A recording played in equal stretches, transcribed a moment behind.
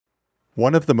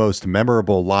One of the most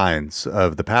memorable lines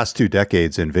of the past 2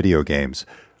 decades in video games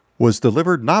was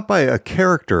delivered not by a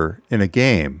character in a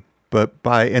game, but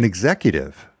by an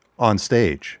executive on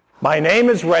stage. My name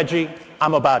is Reggie.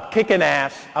 I'm about kicking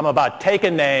ass. I'm about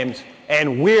taking names.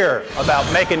 And we're about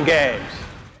making games.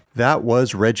 That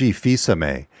was Reggie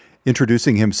Fils-Aimé,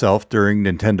 introducing himself during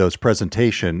Nintendo's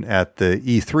presentation at the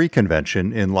E3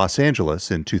 convention in Los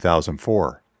Angeles in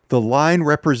 2004. The line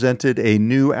represented a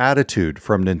new attitude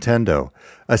from Nintendo,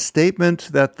 a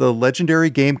statement that the legendary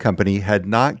game company had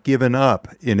not given up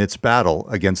in its battle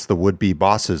against the would-be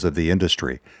bosses of the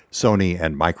industry, Sony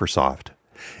and Microsoft.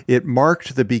 It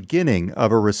marked the beginning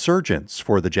of a resurgence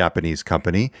for the Japanese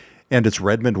company and its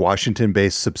Redmond,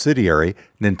 Washington-based subsidiary,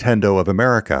 Nintendo of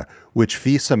America, which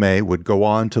Fils-Aimé would go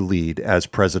on to lead as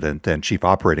president and chief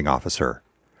operating officer.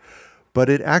 But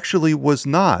it actually was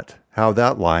not how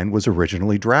that line was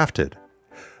originally drafted.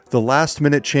 The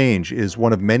last-minute change is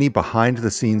one of many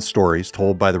behind-the-scenes stories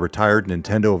told by the retired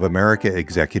Nintendo of America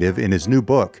executive in his new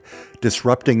book,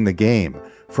 Disrupting the Game,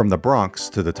 From the Bronx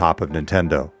to the Top of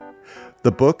Nintendo.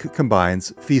 The book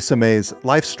combines Fils-Aimé's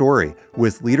life story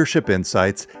with leadership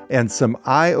insights and some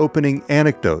eye-opening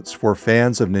anecdotes for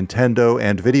fans of Nintendo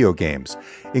and video games,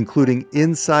 including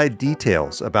inside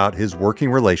details about his working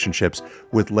relationships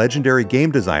with legendary game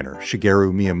designer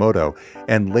Shigeru Miyamoto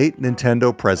and late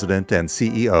Nintendo president and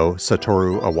CEO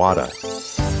Satoru Iwata.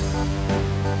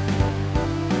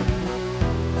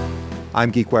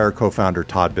 I'm GeekWire co-founder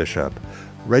Todd Bishop.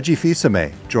 Reggie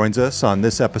Fils-Aimé joins us on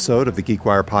this episode of the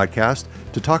GeekWire podcast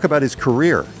to talk about his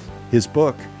career, his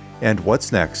book, and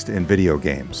what's next in video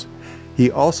games. He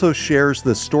also shares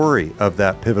the story of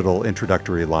that pivotal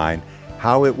introductory line,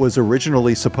 how it was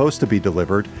originally supposed to be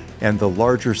delivered, and the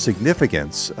larger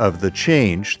significance of the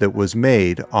change that was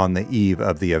made on the eve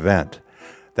of the event.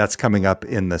 That's coming up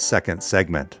in the second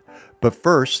segment. But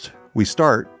first, we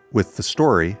start with the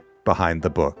story behind the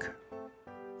book.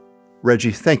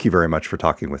 Reggie, thank you very much for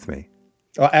talking with me.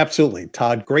 Oh, absolutely,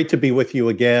 Todd. Great to be with you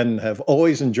again. Have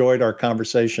always enjoyed our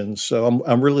conversations. So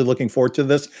I'm really looking forward to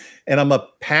this. And I'm a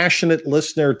passionate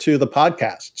listener to the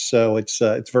podcast. So it's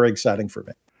very exciting for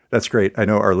me. That's great. I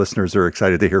know our listeners are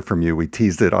excited to hear from you. We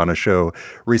teased it on a show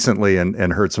recently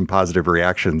and heard some positive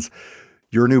reactions.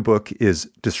 Your new book is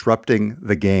Disrupting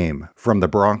the Game, From the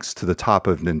Bronx to the Top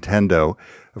of Nintendo.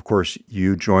 Of course,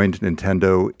 you joined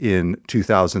Nintendo in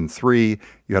 2003.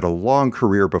 You had a long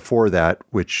career before that,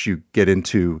 which you get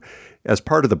into as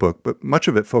part of the book, but much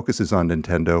of it focuses on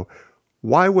Nintendo.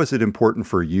 Why was it important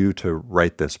for you to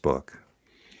write this book?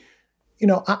 You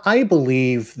know, I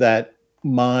believe that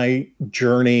my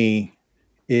journey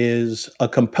is a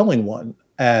compelling one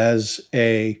as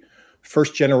a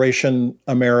first-generation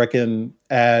American,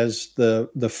 as the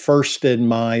first in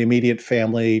my immediate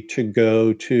family to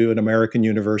go to an American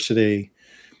university.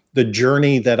 The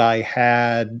journey that I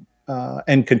had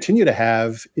and continue to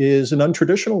have is an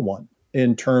untraditional one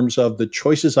in terms of the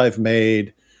choices I've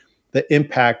made, the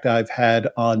impact I've had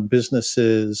on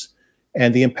businesses,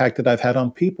 and the impact that I've had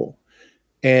on people.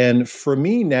 And for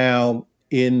me now,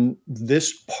 in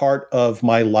this part of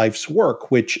my life's work,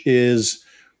 which is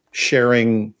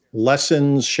sharing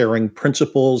lessons, sharing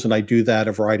principles, and I do that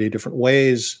a variety of different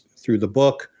ways through the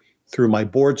book, through my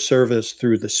board service,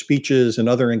 through the speeches and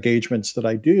other engagements that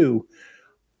I do.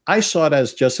 I saw it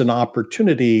as just an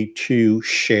opportunity to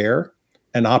share,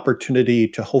 an opportunity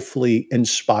to hopefully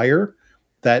inspire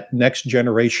that next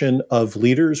generation of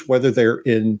leaders, whether they're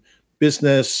in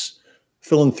business,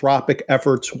 philanthropic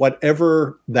efforts,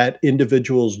 whatever that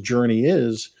individual's journey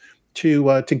is,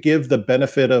 to give the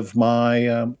benefit of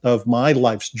my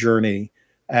life's journey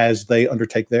as they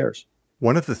undertake theirs.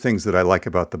 One of the things that I like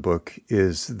about the book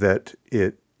is that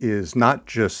it is not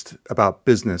just about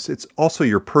business, it's also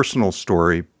your personal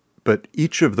story, but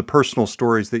each of the personal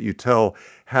stories that you tell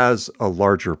has a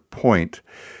larger point.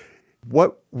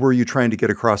 What were you trying to get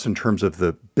across in terms of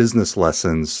the business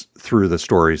lessons through the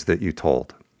stories that you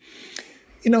told?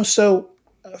 You know, so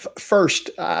first,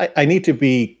 I need to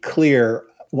be clear.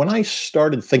 When I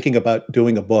started thinking about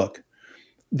doing a book,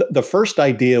 the first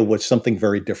idea was something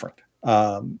very different.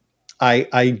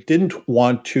 I didn't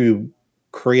want to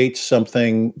create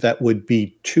something that would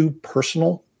be too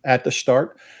personal at the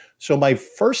start. So my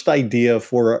first idea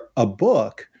for a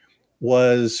book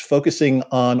was focusing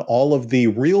on all of the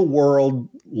real world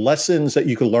lessons that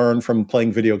you could learn from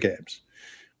playing video games.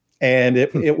 And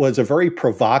it was a very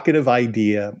provocative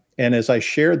idea. And as I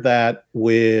shared that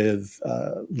with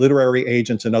literary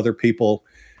agents and other people,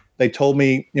 they told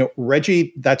me,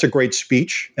 Reggie, that's a great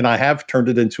speech. And I have turned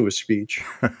it into a speech.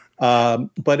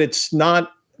 But it's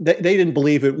not, they didn't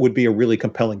believe it would be a really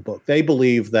compelling book. They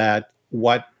believe that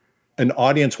what an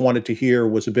audience wanted to hear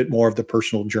was a bit more of the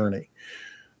personal journey.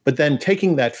 But then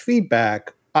taking that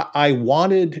feedback, I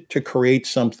wanted to create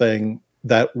something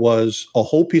that was a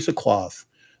whole piece of cloth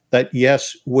that,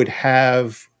 yes, would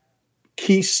have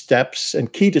key steps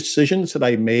and key decisions that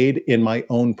I made in my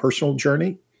own personal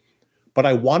journey. But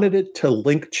I wanted it to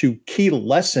link to key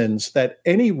lessons that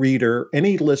any reader,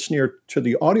 any listener to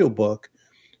the audiobook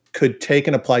could take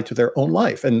and apply to their own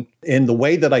life. And in the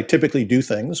way that I typically do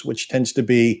things, which tends to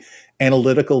be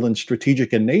analytical and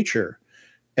strategic in nature,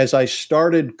 as I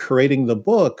started creating the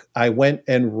book, I went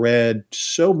and read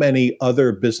so many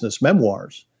other business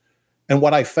memoirs. And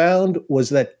what I found was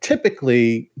that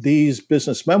typically these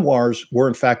business memoirs were,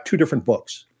 in fact, two different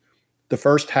books. The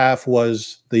first half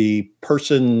was the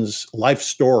person's life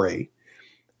story,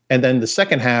 and then the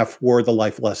second half were the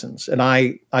life lessons. And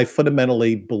I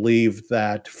fundamentally believe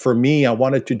that for me, I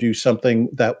wanted to do something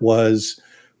that was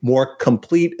more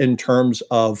complete in terms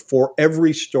of, for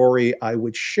every story I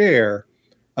would share,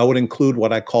 I would include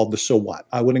what I called the so what.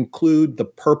 I would include the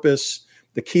purpose,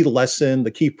 the key lesson,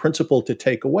 the key principle to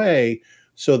take away,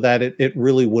 so that it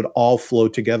really would all flow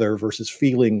together versus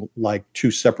feeling like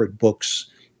two separate books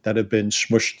that have been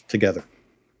smushed together.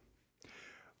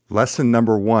 Lesson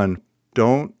number 1,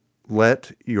 don't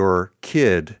let your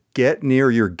kid get near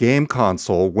your game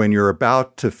console when you're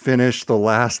about to finish the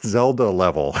last Zelda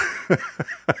level.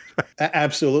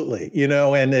 Absolutely.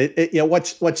 And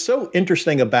what's so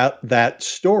interesting about that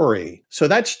story, so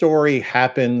that story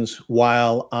happens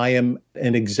while I am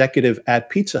an executive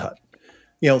at Pizza Hut.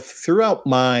 Throughout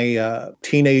my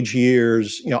teenage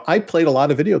years, I played a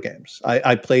lot of video games.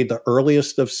 I played the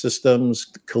earliest of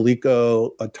systems,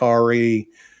 Coleco, Atari.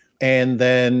 And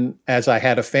then as I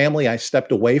had a family, I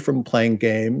stepped away from playing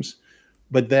games,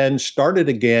 but then started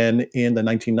again in the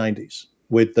 1990s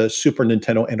with the Super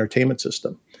Nintendo Entertainment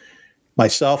System.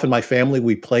 Myself and my family,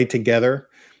 we played together.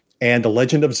 And The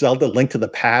Legend of Zelda: Link to the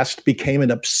Past became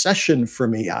an obsession for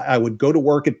me. I would go to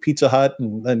work at Pizza Hut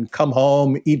and then come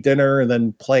home, eat dinner, and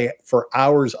then play for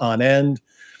hours on end.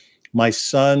 My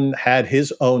son had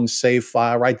his own save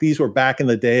file, right? These were back in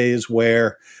the days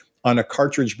where on a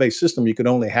cartridge-based system, you could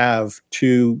only have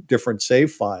 2 different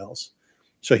save files.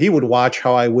 So he would watch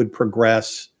how I would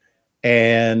progress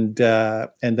and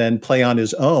then play on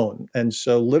his own. And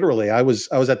so literally I was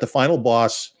at the final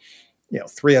boss,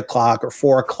 3:00 or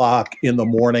 4:00 in the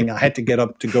morning. I had to get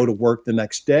up to go to work the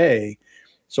next day.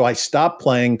 So I stopped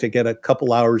playing to get a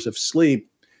couple hours of sleep.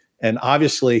 And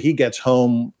obviously he gets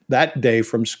home that day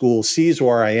from school, sees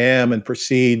where I am, and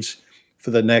proceeds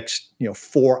for the next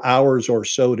 4 hours or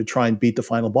so to try and beat the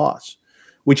final boss,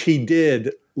 which he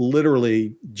did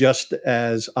literally just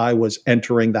as I was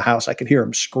entering the house. I could hear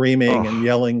him screaming and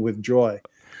yelling with joy.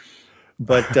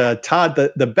 But Todd,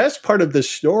 the best part of this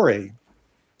story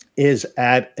is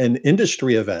at an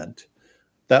industry event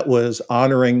that was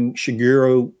honoring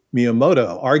Shigeru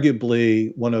Miyamoto,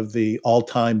 arguably one of the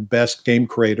all-time best game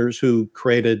creators, who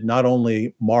created not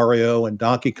only Mario and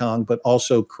Donkey Kong, but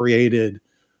also created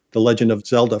the Legend of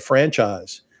Zelda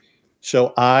franchise.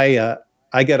 So I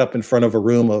get up in front of a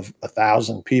room of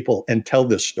 1,000 people and tell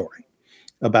this story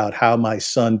about how my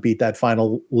son beat that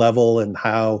final level and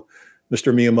how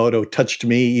Mr. Miyamoto touched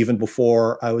me even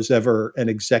before I was ever an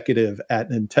executive at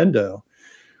Nintendo.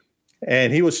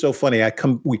 And he was so funny. I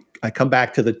come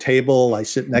back to the table. I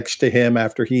sit next to him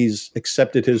after he's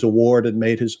accepted his award and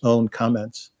made his own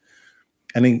comments.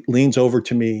 And he leans over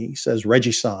to me. He says,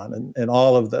 "Reggie-san," and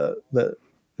all of the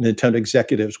Nintendo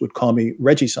executives would call me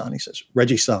Reggie-san. He says,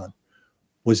 "Reggie-san,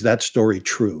 was that story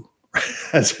true?"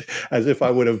 as if I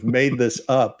would have made this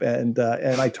up. And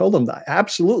I told him that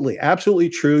absolutely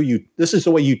true. This is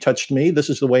the way you touched me. This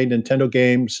is the way Nintendo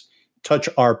games touch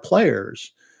our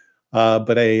players.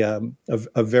 But a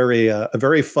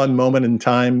very fun moment in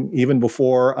time, even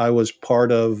before I was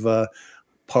part of the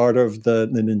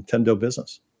Nintendo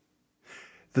business.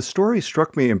 The story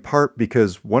struck me in part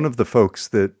because one of the folks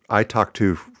that I talked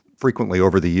to frequently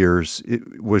over the years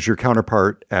was your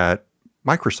counterpart at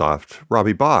Microsoft,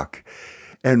 Robbie Bach.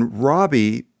 And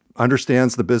Robbie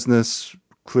understands the business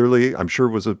clearly. I'm sure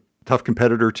was a tough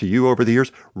competitor to you over the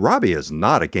years. Robbie is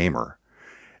not a gamer,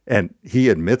 and he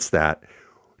admits that.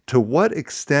 To what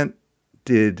extent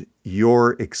did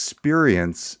your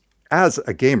experience as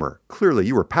a gamer, clearly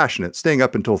you were passionate, staying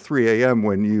up until 3 a.m.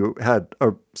 when you had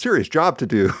a serious job to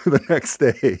do the next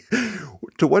day,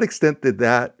 to what extent did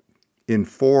that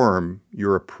inform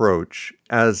your approach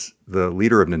as the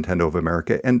leader of Nintendo of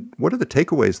America? And what are the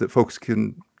takeaways that folks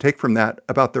can take from that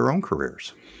about their own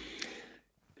careers?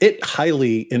 It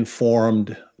highly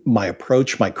informed my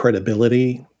approach, my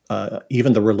credibility.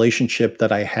 even the relationship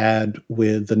that I had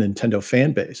with the Nintendo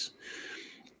fan base.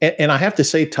 And I have to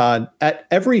say, Todd, at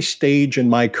every stage in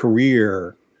my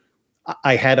career,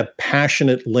 I had a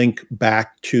passionate link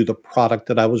back to the product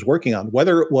that I was working on,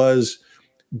 whether it was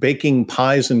baking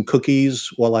pies and cookies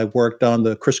while I worked on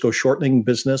the Crisco shortening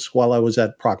business while I was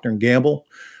at Procter & Gamble,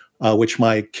 which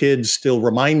my kids still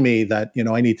remind me that,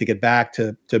 I need to get back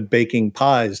to baking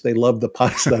pies. They love the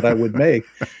pies that I would make.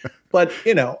 But,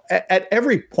 at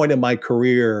every point in my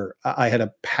career, I had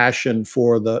a passion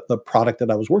for the product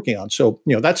that I was working on. So,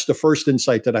 that's the first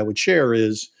insight that I would share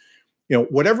is,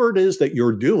 whatever it is that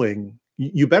you're doing,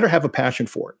 you better have a passion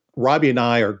for it. Robbie and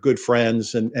I are good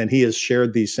friends, and he has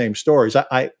shared these same stories.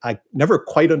 I never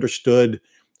quite understood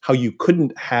how you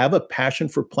couldn't have a passion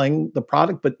for playing the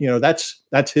product, but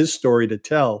that's his story to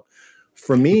tell.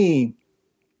 For me,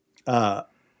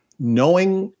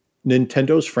 knowing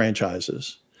Nintendo's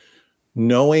franchises,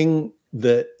 knowing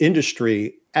the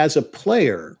industry as a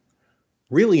player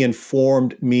really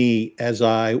informed me as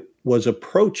I was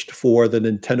approached for the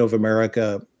Nintendo of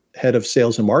America head of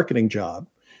sales and marketing job.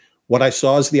 What I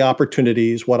saw as the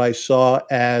opportunities, what I saw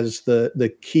as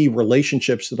the key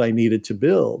relationships that I needed to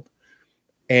build.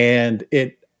 And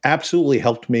it absolutely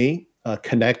helped me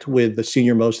connect with the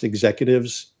senior most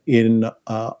executives in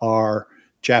our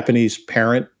Japanese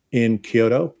parent in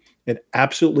Kyoto. It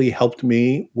absolutely helped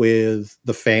me with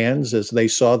the fans as they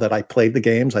saw that I played the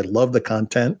games. I loved the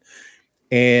content.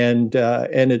 And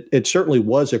it certainly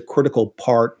was a critical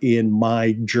part in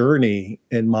my journey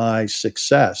and my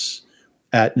success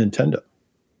at Nintendo.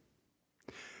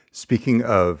 Speaking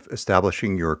of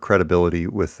establishing your credibility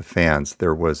with the fans,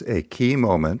 there was a key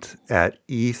moment at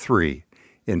E3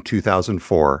 in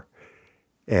 2004,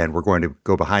 and we're going to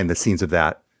go behind the scenes of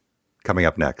that coming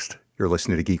up next. You're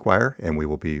listening to GeekWire, and we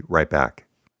will be right back.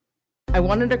 I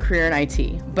wanted a career in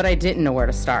IT, but I didn't know where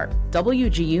to start.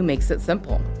 WGU makes it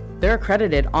simple. Their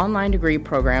accredited online degree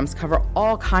programs cover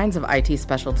all kinds of IT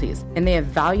specialties, and they have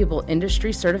valuable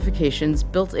industry certifications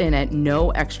built in at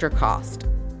no extra cost.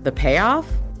 The payoff?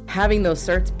 Having those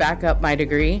certs back up my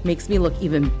degree makes me look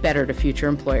even better to future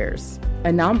employers. A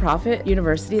nonprofit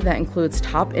university that includes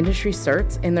top industry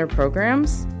certs in their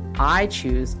programs? I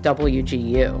choose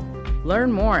WGU.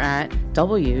 Learn more at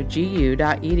wgu.edu/IT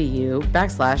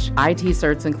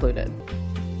certs included.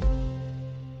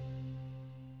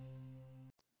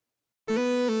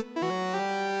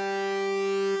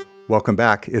 Welcome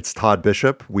back. It's Todd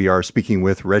Bishop. We are speaking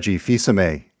with Reggie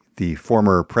Fils-Aimé, the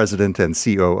former president and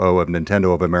COO of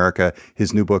Nintendo of America.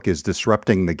 His new book is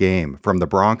Disrupting the Game, From the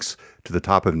Bronx to the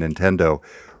Top of Nintendo.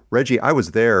 Reggie, I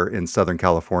was there in Southern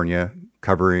California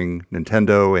covering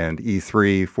Nintendo and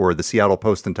E3 for the Seattle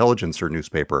Post-Intelligencer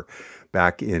newspaper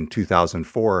back in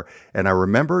 2004. And I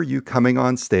remember you coming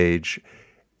on stage,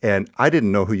 and I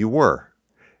didn't know who you were.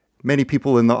 Many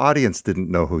people in the audience didn't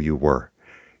know who you were.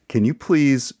 Can you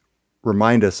please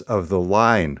remind us of the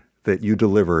line that you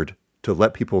delivered to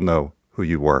let people know who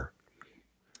you were?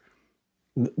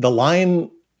 The line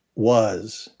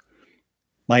was,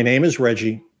 "My name is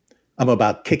Reggie. I'm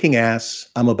about kicking ass.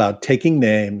 I'm about taking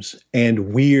names,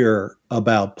 and we're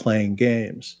about playing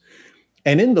games."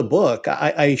 And in the book,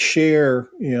 I share,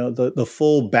 the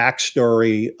full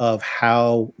backstory of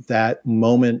how that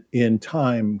moment in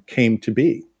time came to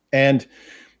be. And,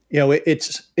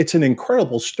 it's an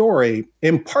incredible story,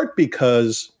 in part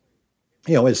because,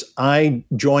 as I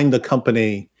joined the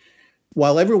company,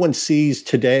 while everyone sees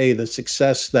today the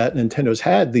success that Nintendo's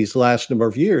had these last number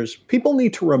of years, people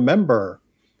need to remember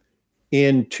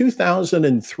in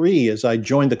 2003, as I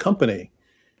joined the company,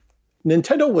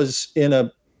 Nintendo was in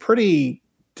a pretty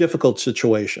difficult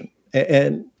situation.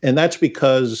 And that's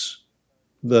because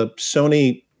the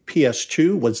Sony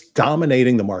PS2 was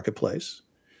dominating the marketplace.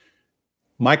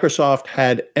 Microsoft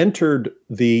had entered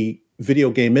the video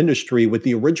game industry with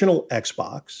the original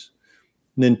Xbox.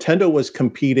 Nintendo was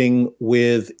competing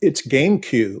with its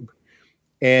GameCube.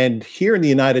 And here in the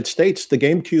United States, the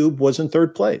GameCube was in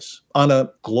third place. On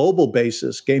a global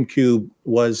basis, GameCube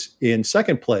was in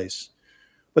second place.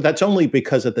 But that's only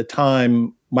because at the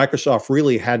time, Microsoft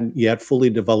really hadn't yet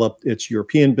fully developed its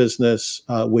European business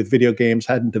with video games,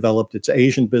 hadn't developed its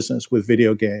Asian business with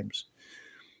video games.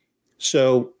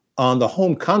 So on the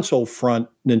home console front,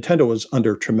 Nintendo was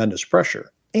under tremendous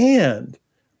pressure. And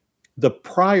the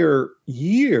prior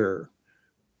year,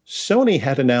 Sony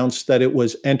had announced that it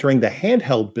was entering the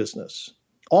handheld business.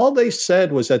 All they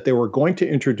said was that they were going to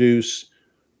introduce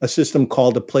a system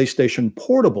called the PlayStation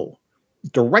Portable,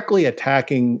 directly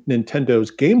attacking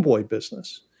Nintendo's Game Boy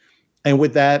business. And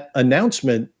with that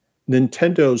announcement,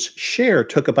 Nintendo's share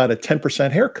took about a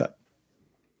 10% haircut.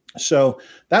 So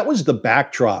that was the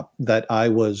backdrop that I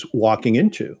was walking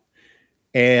into.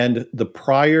 And the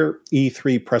prior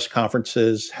E3 press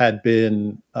conferences had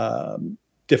been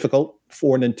difficult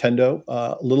for Nintendo,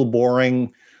 a little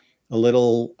boring, a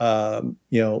little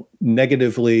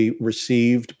negatively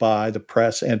received by the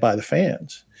press and by the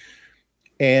fans.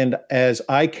 And as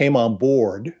I came on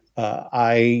board,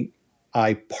 I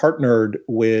partnered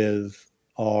with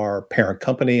our parent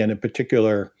company, and in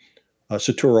particular,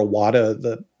 Satoru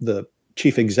Iwata, the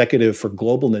chief executive for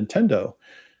Global Nintendo.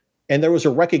 And there was a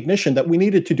recognition that we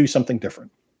needed to do something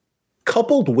different,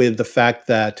 coupled with the fact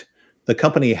that the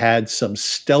company had some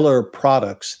stellar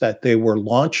products that they were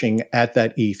launching at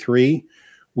that E3.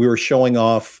 We were showing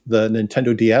off the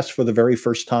Nintendo DS for the very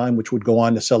first time, which would go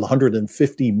on to sell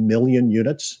 150 million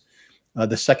units,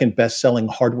 the second best-selling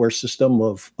hardware system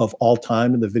of all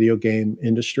time in the video game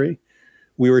industry.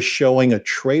 We were showing a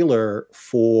trailer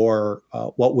for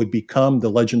what would become The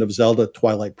Legend of Zelda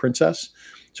Twilight Princess.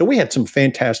 So we had some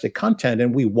fantastic content,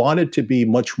 and we wanted to be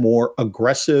much more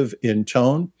aggressive in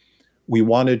tone. We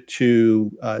wanted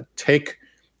to take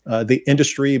the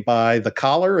industry by the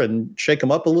collar and shake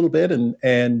them up a little bit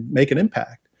and make an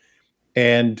impact.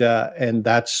 And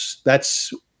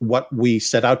that's what we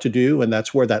set out to do, and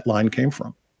that's where that line came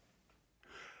from.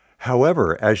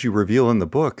 However, as you reveal in the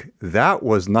book, that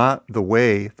was not the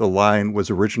way the line was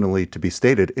originally to be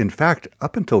stated. In fact,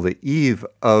 up until the eve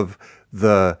of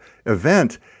the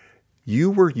event, you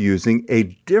were using a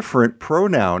different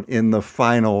pronoun in the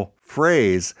final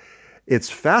phrase.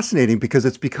 It's fascinating because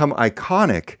it's become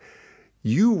iconic.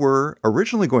 You were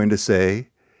originally going to say,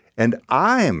 "and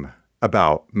I'm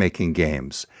about making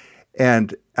games."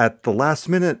 And at the last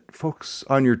minute, folks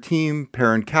on your team,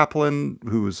 Perrin Kaplan,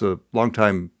 who's a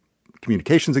longtime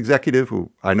communications executive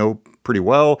who I know pretty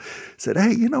well, said,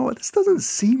 "Hey, you know what? This doesn't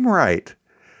seem right."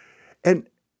 And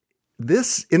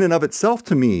this in and of itself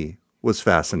to me was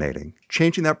fascinating,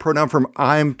 changing that pronoun from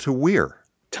I'm to we're.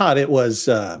 Todd, it was,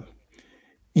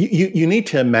 you need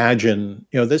to imagine,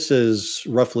 this is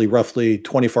roughly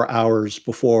 24 hours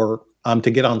before I'm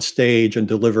to get on stage and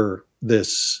deliver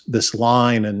this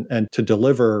line and to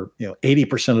deliver,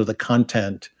 80% of the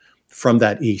content from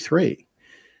that E3.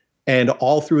 And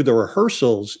all through the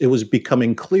rehearsals, it was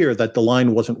becoming clear that the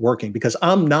line wasn't working because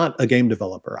I'm not a game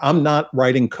developer. I'm not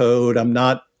writing code. I'm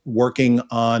not working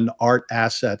on art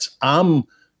assets. I'm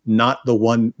not the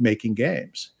one making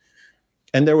games.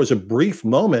 And there was a brief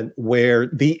moment where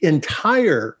the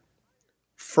entire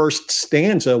first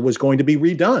stanza was going to be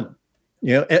redone.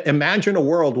 Imagine a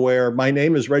world where "my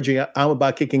name is Reggie, I'm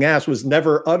about kicking ass" was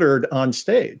never uttered on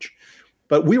stage.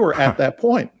 But we were at that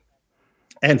point.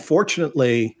 And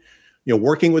fortunately,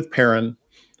 working with Perrin,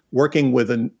 working with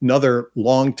another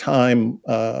longtime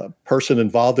person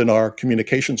involved in our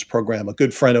communications program, a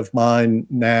good friend of mine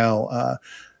now, a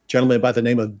gentleman by the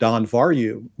name of Don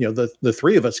Varyu, the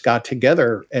three of us got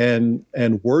together and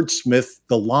wordsmithed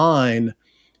the line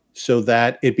so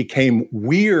that it became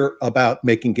 "we're about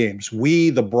making games." We,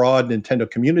 the broad Nintendo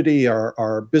community,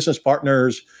 our business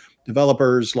partners,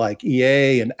 developers like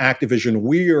EA and Activision,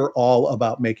 we're all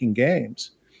about making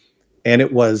games. And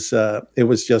it was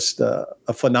just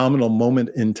a phenomenal moment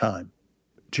in time.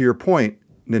 To your point,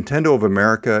 Nintendo of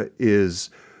America is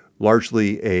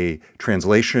largely a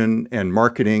translation and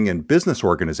marketing and business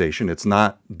organization. It's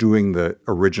not doing the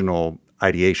original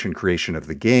ideation creation of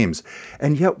the games.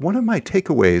 And yet one of my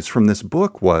takeaways from this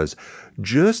book was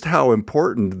just how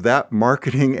important that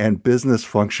marketing and business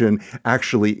function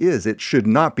actually is. It should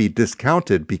not be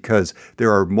discounted because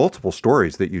there are multiple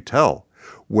stories that you tell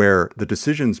where the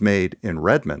decisions made in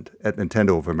Redmond at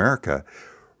Nintendo of America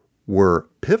were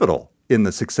pivotal in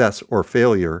the success or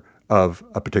failure of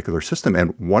a particular system.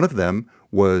 And one of them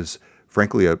was,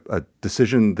 frankly, a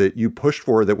decision that you pushed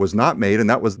for that was not made, and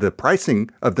that was the pricing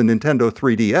of the Nintendo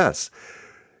 3DS.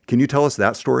 Can you tell us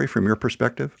that story from your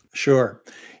perspective? Sure.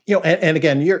 And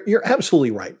again, you're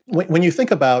absolutely right. When you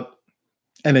think about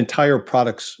an entire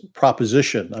product's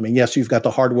proposition, I mean, yes, you've got the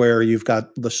hardware, you've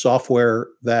got the software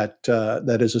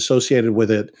that is associated with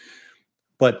it,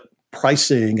 but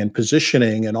pricing and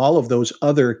positioning and all of those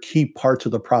other key parts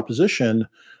of the proposition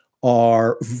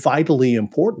are vitally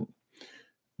important.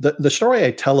 The story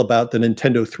I tell about the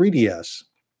Nintendo 3DS,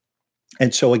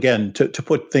 and so again, to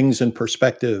put things in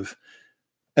perspective,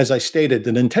 as I stated,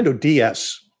 the Nintendo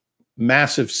DS,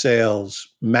 massive sales,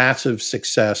 massive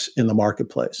success in the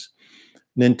marketplace.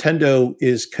 Nintendo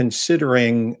is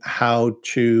considering how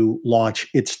to launch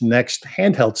its next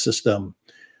handheld system.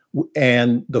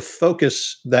 And the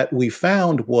focus that we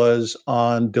found was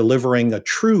on delivering a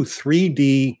true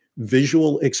 3D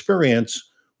visual experience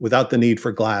without the need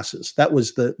for glasses. That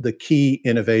was the key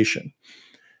innovation.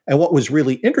 And what was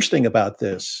really interesting about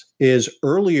this is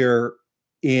earlier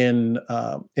in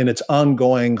its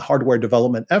ongoing hardware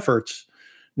development efforts,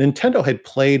 Nintendo had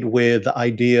played with the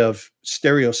idea of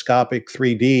stereoscopic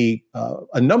 3D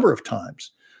a number of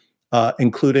times,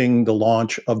 including the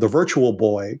launch of the Virtual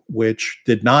Boy, which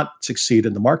did not succeed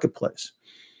in the marketplace.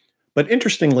 But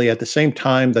interestingly, at the same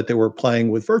time that they were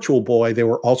playing with Virtual Boy, they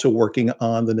were also working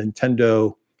on the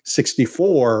Nintendo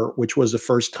 64, which was the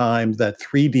first time that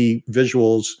 3D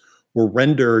visuals were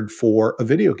rendered for a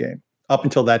video game. Up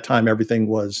until that time, everything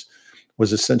was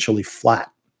essentially flat.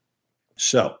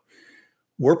 So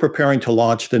we're preparing to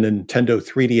launch the Nintendo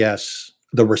 3DS.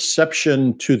 The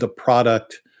reception to the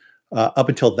product up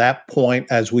until that point,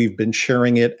 as we've been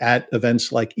sharing it at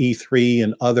events like E3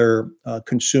 and other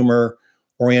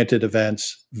consumer-oriented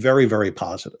events, very, very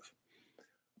positive.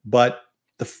 But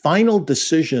the final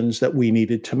decisions that we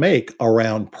needed to make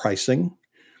around pricing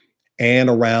and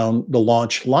around the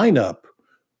launch lineup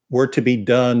were to be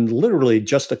done literally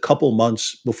just a couple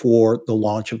months before the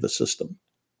launch of the system.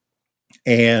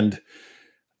 And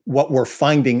what we're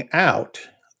finding out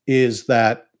is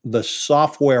that the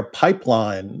software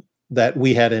pipeline that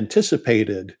we had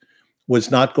anticipated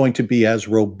was not going to be as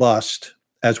robust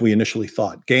as we initially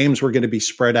thought. Games were going to be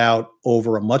spread out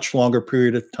over a much longer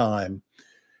period of time.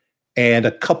 And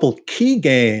a couple key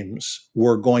games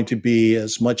were going to be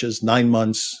as much as 9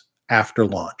 months after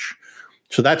launch.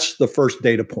 So that's the first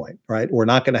data point, right? We're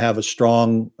not going to have a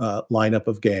strong lineup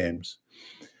of games.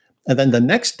 And then the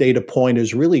next data point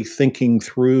is really thinking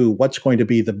through what's going to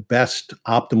be the best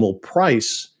optimal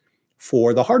price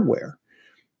for the hardware.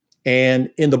 And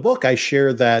in the book, I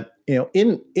share that,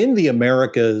 in the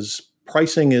Americas,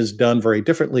 pricing is done very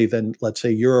differently than, let's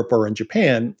say, Europe or in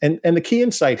Japan. And the key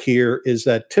insight here is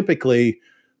that typically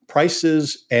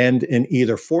prices end in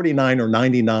either $49 or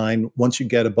 $99 once you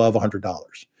get above $100.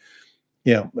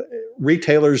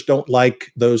 Retailers don't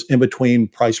like those in-between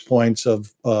price points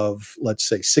of let's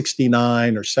say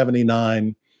 $69 or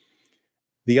 $79.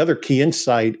 The other key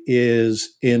insight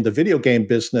is in the video game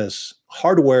business,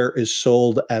 hardware is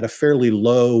sold at a fairly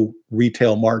low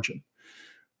retail margin.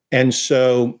 And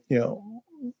so, Mr.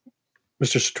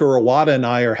 Satoru Iwata and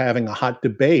I are having a hot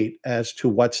debate as to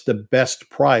what's the best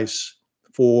price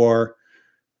for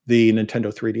the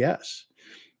Nintendo 3DS.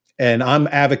 And I'm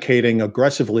advocating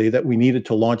aggressively that we needed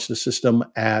to launch the system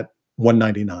at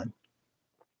 $199.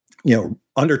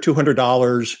 Under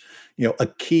 $200, a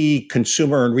key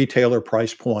consumer and retailer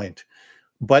price point.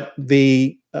 But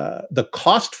the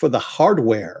cost for the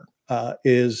hardware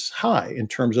is high in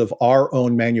terms of our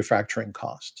own manufacturing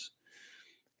costs.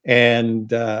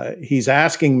 And he's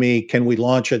asking me, can we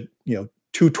launch at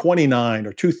 $229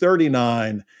 or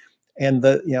 $239? And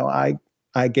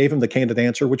I gave him the candid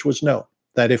answer, which was no.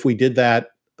 That if we did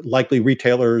that, likely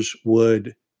retailers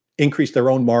would increase their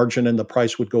own margin and the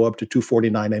price would go up to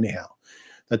 $249 anyhow.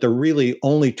 That the really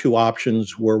only two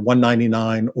options were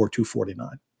 $199 or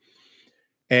 $249.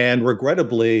 And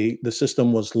regrettably, the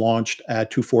system was launched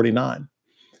at $249.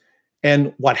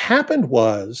 And what happened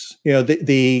was,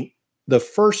 the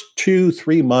first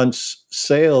 2-3 months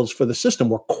sales for the system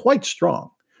were quite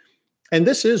strong. And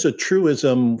this is a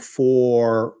truism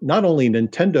for not only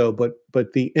Nintendo,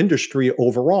 but the industry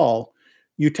overall.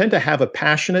 You tend to have a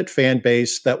passionate fan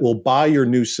base that will buy your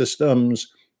new systems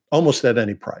almost at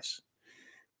any price.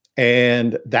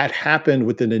 And that happened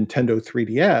with the Nintendo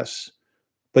 3DS.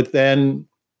 But then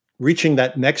reaching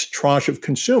that next tranche of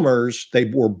consumers, they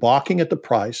were balking at the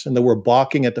price, and they were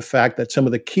balking at the fact that some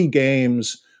of the key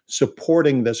games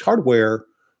supporting this hardware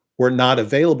were not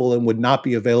available and would not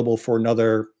be available for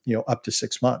another, up to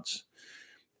 6 months.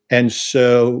 And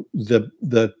so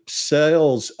the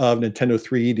sales of Nintendo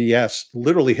 3DS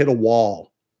literally hit a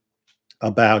wall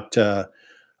about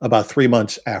 3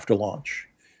 months after launch.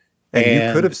 And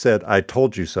you could have said, "I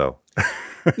told you so."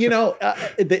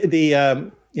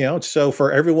 So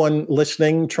for everyone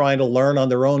listening, trying to learn on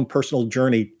their own personal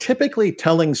journey, typically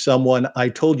telling someone "I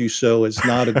told you so" is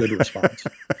not a good response.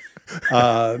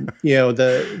 My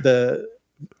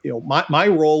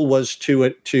role was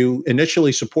to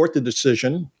initially support the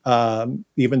decision,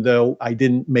 even though I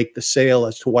didn't make the sale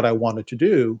as to what I wanted to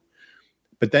do,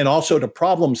 but then also to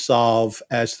problem solve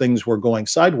as things were going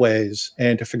sideways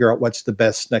and to figure out what's the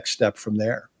best next step from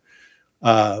there.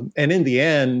 And in the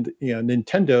end,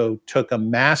 Nintendo took a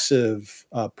massive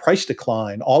price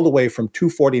decline all the way from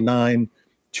 $249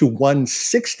 to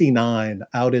 $169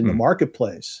 out in the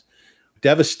marketplace.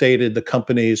 Devastated the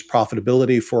company's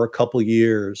profitability for a couple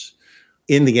years.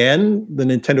 In the end, the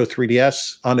Nintendo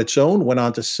 3DS on its own went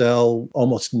on to sell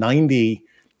almost 90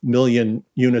 million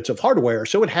units of hardware.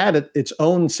 So it had its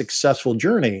own successful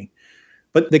journey.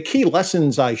 But the key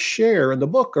lessons I share in the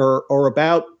book are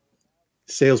about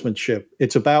salesmanship.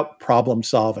 It's about problem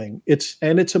solving. It's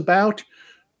about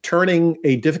turning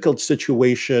a difficult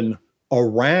situation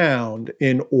around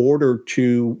in order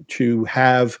to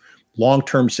have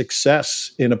long-term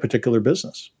success in a particular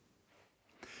business.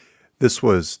 This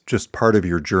was just part of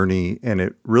your journey, and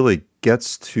it really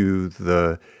gets to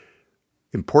the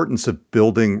importance of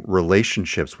building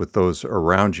relationships with those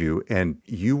around you. And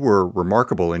you were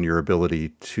remarkable in your ability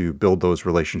to build those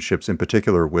relationships, in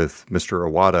particular with Mr.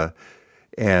 Iwata.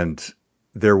 And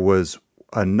there was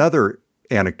another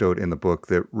anecdote in the book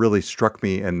that really struck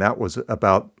me, and that was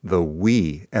about the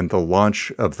Wii and the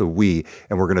launch of the Wii.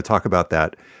 And we're going to talk about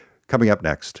that coming up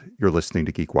next. You're listening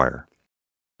to GeekWire.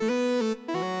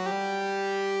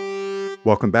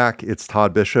 Welcome back. It's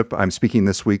Todd Bishop. I'm speaking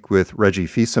this week with Reggie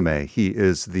Fils-Aimé. He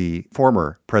is the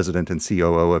former president and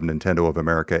COO of Nintendo of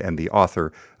America and the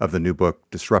author of the new book,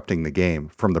 Disrupting the Game,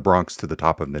 From the Bronx to the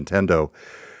Top of Nintendo.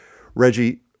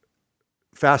 Reggie,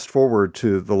 fast forward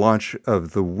to the launch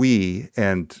of the Wii,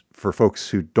 and for folks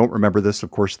who don't remember this,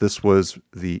 of course, this was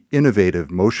the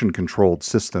innovative motion-controlled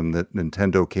system that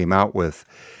Nintendo came out with.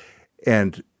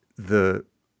 And the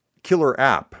killer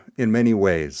app, in many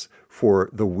ways, for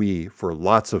the Wii, for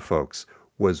lots of folks,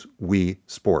 was Wii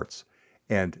Sports.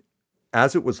 And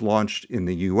as it was launched in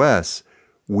the US,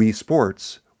 Wii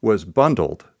Sports was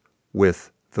bundled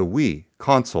with the Wii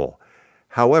console.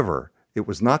 However, it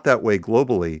was not that way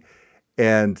globally.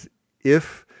 And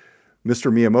if Mr.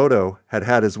 Miyamoto had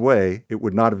had his way, it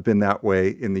would not have been that way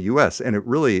in the US. And it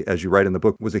really, as you write in the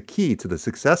book, was a key to the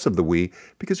success of the Wii,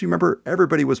 because you remember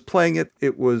everybody was playing it.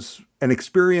 It was an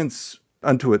experience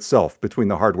unto itself between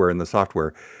the hardware and the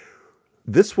software.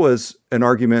 This was an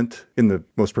argument, in the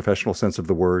most professional sense of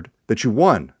the word, that you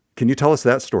won. Can you tell us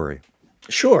that story?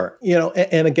 Sure.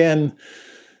 And again,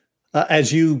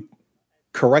 as you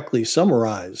correctly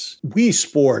summarize, Wii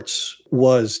Sports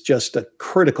was just a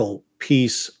critical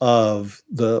piece of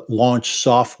the launch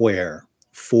software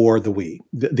for the Wii.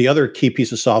 The other key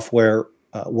piece of software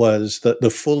was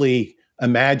the fully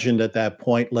imagined at that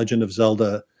point Legend of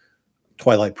Zelda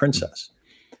Twilight Princess.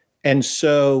 And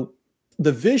so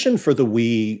the vision for the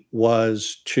Wii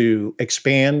was to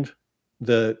expand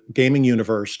the gaming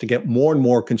universe, to get more and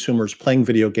more consumers playing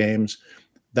video games.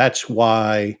 That's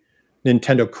why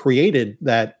Nintendo created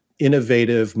that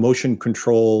innovative motion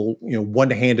control,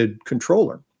 one-handed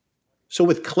controller. So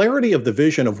with clarity of the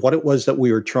vision of what it was that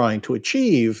we were trying to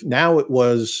achieve, now it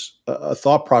was a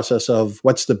thought process of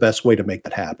what's the best way to make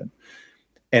that happen.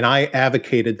 And I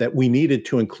advocated that we needed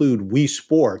to include Wii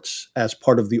Sports as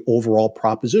part of the overall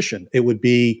proposition. It would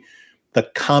be the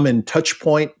common touch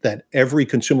point that every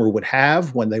consumer would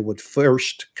have when they would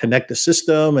first connect the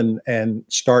system and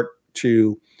start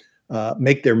to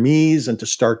make their Miis and to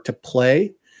start to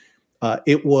play.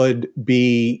 It would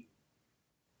be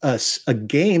a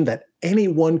game that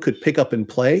anyone could pick up and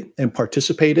play and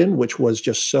participate in, which was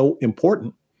just so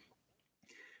important.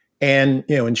 And,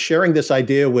 in sharing this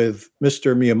idea with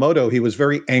Mr. Miyamoto, he was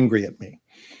very angry at me.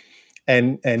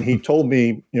 And he told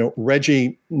me,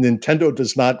 Reggie, Nintendo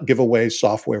does not give away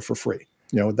software for free.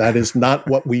 That is not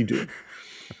what we do.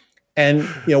 And,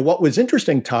 what was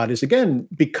interesting, Todd, is, again,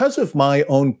 because of my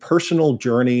own personal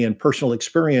journey and personal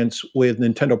experience with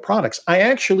Nintendo products, I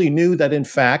actually knew that, in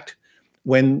fact,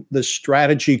 when the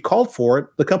strategy called for it,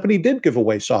 the company did give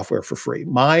away software for free.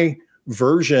 My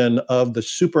version of the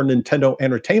Super Nintendo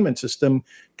Entertainment System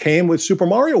came with Super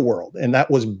Mario World, and that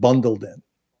was bundled in.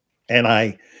 And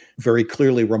I very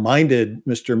clearly reminded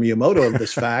Mr. Miyamoto of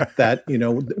this fact that,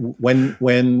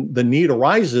 when the need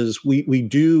arises, we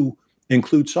do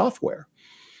include software.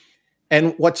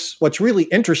 And what's really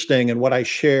interesting, and what I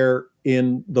share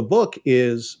in the book,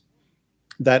 is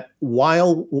that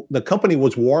while the company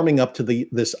was warming up to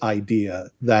this idea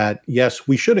that, yes,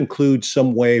 we should include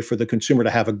some way for the consumer to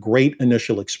have a great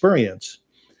initial experience,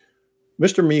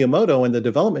 Mr. Miyamoto and the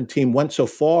development team went so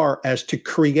far as to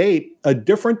create a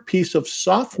different piece of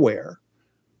software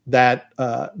that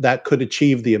could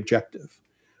achieve the objective.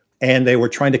 And they were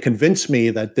trying to convince me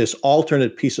that this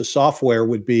alternate piece of software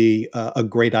would be a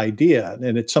great idea.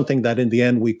 And it's something that in the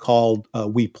end we called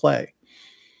Wii Play.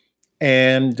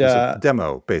 And it was a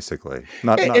demo, basically,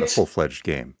 not a full-fledged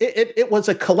game. It was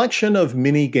a collection of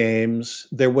mini games.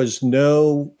 There was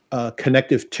no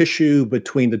connective tissue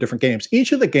between the different games.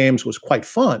 Each of the games was quite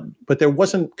fun, but there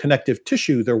wasn't connective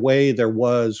tissue the way there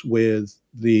was with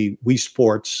the Wii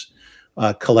Sports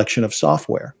collection of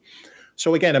software.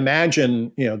 So again,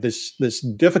 imagine, this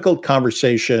difficult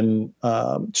conversation,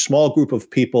 small group of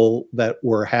people that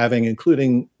we're having,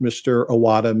 including Mr.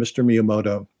 Iwata, Mr.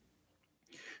 Miyamoto.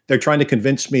 They're trying to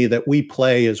convince me that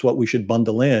WePlay is what we should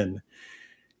bundle in.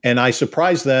 And I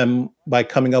surprised them by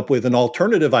coming up with an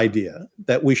alternative idea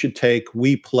that we should take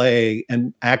WePlay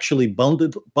and actually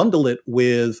bundle it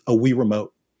with a Wii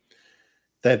remote.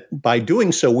 That by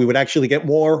doing so, we would actually get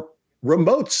more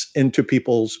remotes into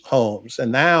people's homes.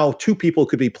 And now 2 people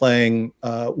could be playing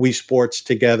Wii Sports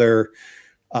together.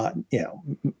 Mr.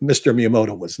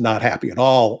 Miyamoto was not happy at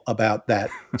all about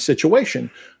that situation.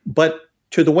 But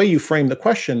to the way you framed the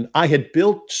question, I had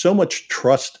built so much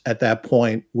trust at that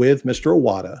point with Mr.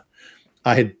 Iwata.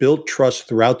 I had built trust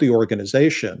throughout the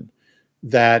organization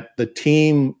that the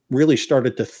team really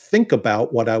started to think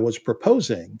about what I was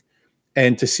proposing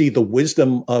and to see the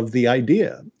wisdom of the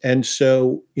idea. And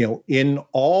so, in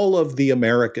all of the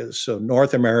Americas, so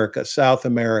North America, South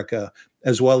America,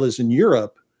 as well as in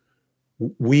Europe,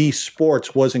 Wii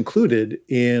Sports was included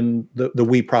in the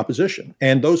Wii proposition.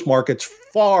 And those markets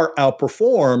far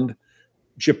outperformed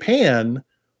Japan,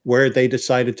 where they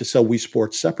decided to sell Wii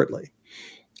Sports separately.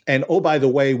 And oh, by the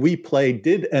way, WePlay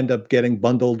did end up getting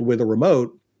bundled with a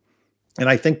remote, and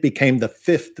I think became the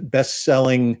 5th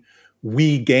best-selling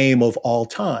Wii game of all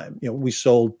time. We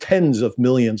sold tens of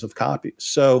millions of copies.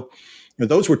 So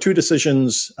those were 2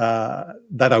 decisions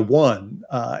that I won,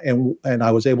 and I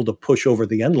was able to push over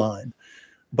the end line.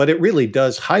 But it really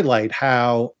does highlight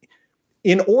how,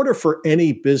 in order for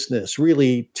any business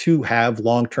really to have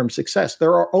long-term success,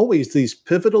 there are always these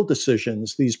pivotal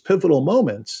decisions, these pivotal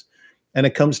moments, and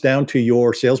it comes down to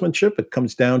your salesmanship. It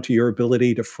comes down to your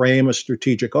ability to frame a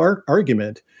strategic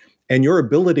argument and your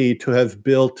ability to have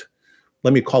built,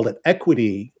 let me call it,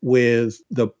 equity with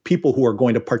the people who are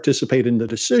going to participate in the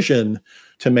decision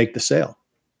to make the sale.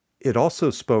 It also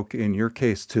spoke, in your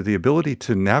case, to the ability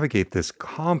to navigate this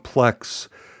complex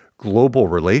global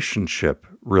relationship,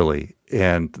 really,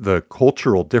 and the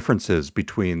cultural differences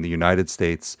between the United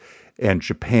States and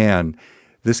Japan.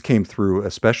 This came through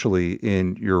especially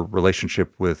in your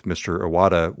relationship with Mr.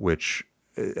 Iwata, which,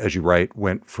 as you write,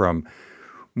 went from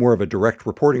more of a direct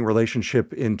reporting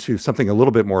relationship into something a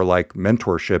little bit more like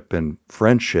mentorship and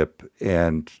friendship.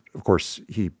 And of course,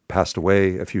 he passed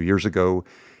away a few years ago.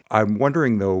 I'm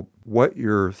wondering, though, what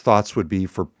your thoughts would be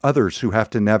for others who have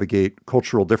to navigate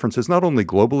cultural differences, not only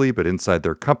globally, but inside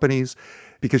their companies,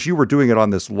 because you were doing it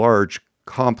on this large,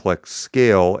 complex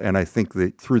scale. And I think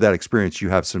that through that experience, you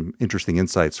have some interesting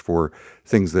insights for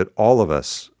things that all of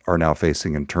us are now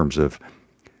facing in terms of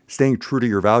staying true to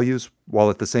your values while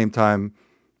at the same time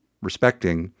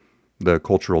respecting the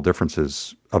cultural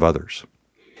differences of others.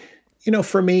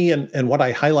 For me, and what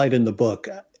I highlight in the book,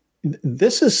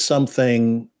 this is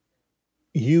something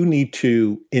you need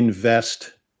to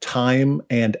invest time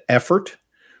and effort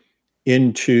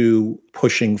into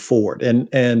pushing forward.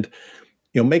 And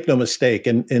make no mistake,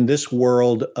 in this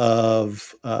world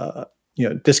of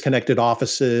disconnected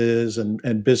offices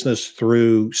and business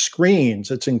through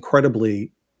screens, it's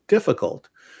incredibly difficult.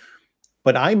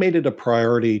 But I made it a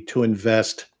priority to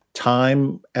invest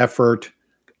time, effort,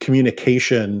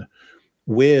 communication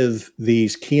with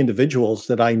these key individuals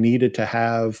that I needed to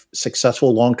have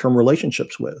successful long-term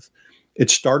relationships with. It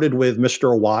started with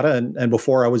Mr. Iwata, and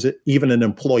before I was even an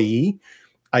employee,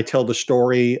 I tell the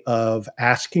story of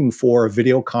asking for a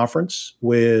video conference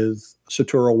with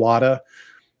Satoru Iwata,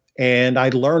 and I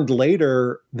learned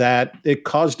later that it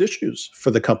caused issues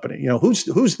for the company.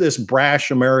 Who's this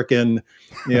brash American?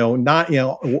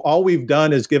 All we've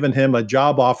done is given him a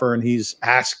job offer, and he's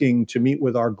asking to meet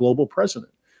with our global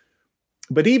president.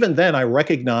 But even then, I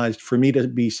recognized for me to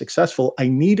be successful, I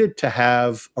needed to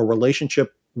have a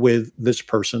relationship with this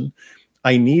person.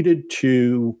 I needed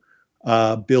to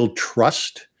build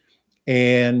trust,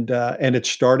 and it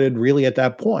started really at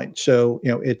that point. So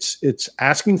it's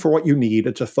asking for what you need.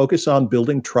 It's a focus on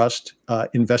building trust,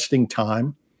 investing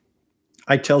time.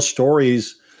 I tell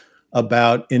stories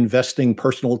about investing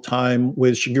personal time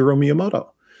with Shigeru Miyamoto,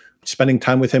 spending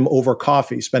time with him over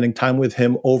coffee, spending time with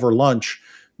him over lunch.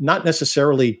 Not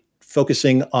necessarily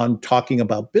focusing on talking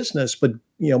about business, but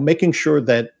making sure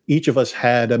that each of us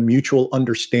had a mutual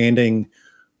understanding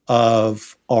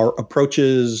of our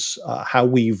approaches, how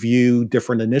we view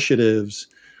different initiatives.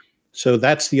 So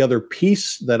that's the other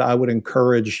piece that I would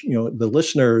encourage the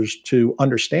listeners to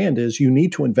understand is you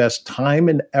need to invest time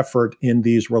and effort in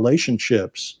these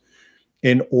relationships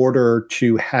in order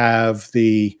to have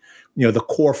the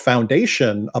core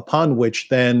foundation upon which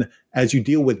then, as you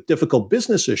deal with difficult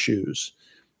business issues,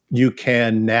 you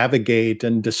can navigate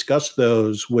and discuss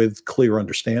those with clear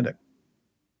understanding.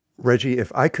 Reggie,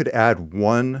 if I could add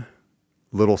one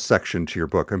little section to your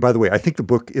book, and by the way, I think the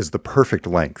book is the perfect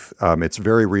length. It's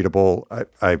very readable.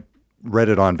 I read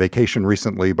it on vacation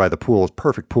recently by the pool. It's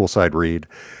perfect poolside read.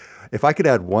 If I could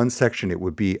add one section, it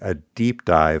would be a deep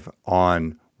dive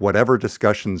on whatever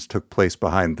discussions took place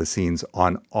behind the scenes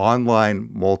on online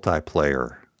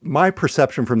multiplayer. My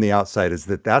perception from the outside is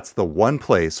that that's the one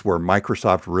place where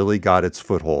Microsoft really got its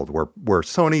foothold, where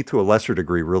Sony, to a lesser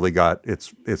degree, really got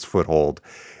its foothold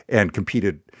and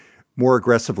competed more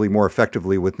aggressively, more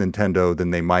effectively with Nintendo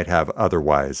than they might have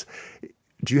otherwise.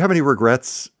 Do you have any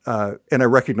regrets? And I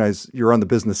recognize you're on the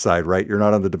business side, right? You're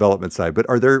not on the development side. But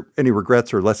are there any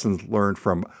regrets or lessons learned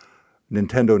from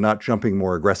Nintendo not jumping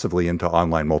more aggressively into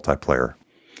online multiplayer?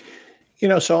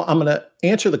 So I'm going to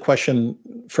answer the question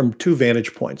from two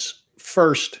vantage points.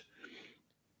 First,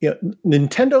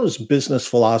 Nintendo's business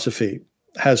philosophy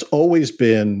has always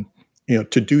been, to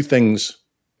do things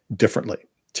differently,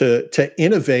 to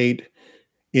innovate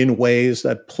in ways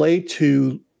that play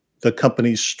to the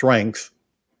company's strength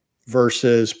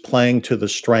versus playing to the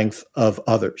strength of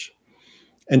others.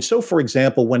 And so, for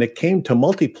example, when it came to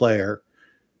multiplayer,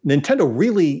 Nintendo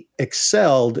really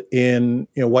excelled in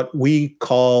what we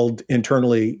called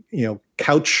internally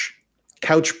couch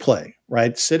play,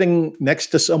 right? Sitting next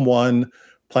to someone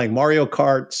playing Mario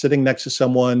Kart, sitting next to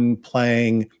someone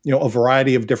playing a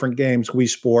variety of different games, Wii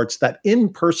Sports. That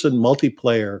in-person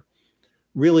multiplayer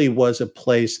really was a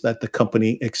place that the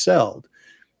company excelled.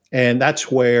 And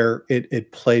that's where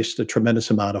it placed a tremendous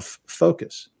amount of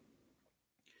focus.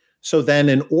 So then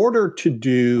in order to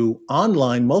do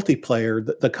online multiplayer,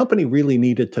 the company really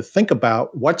needed to think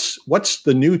about what's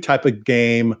the new type of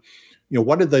game,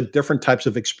 what are the different types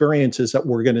of experiences that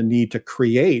we're going to need to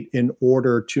create in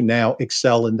order to now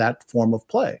excel in that form of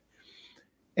play.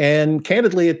 And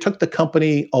candidly, it took the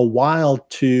company a while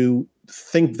to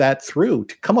think that through,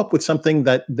 to come up with something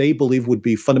that they believe would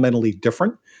be fundamentally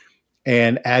different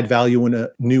and add value in a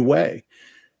new way.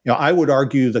 I would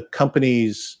argue the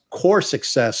company's core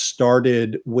success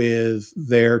started with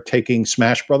their taking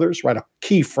Smash Brothers, right, a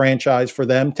key franchise for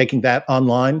them, taking that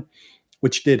online,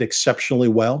 which did exceptionally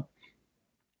well.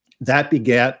 That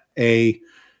begat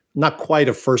not quite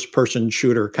a first-person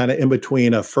shooter, kind of in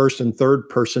between a first and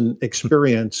third-person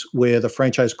experience with a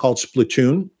franchise called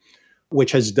Splatoon,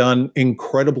 which has done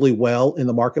incredibly well in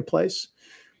the marketplace.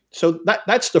 So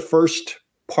that's the first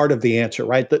part of the answer,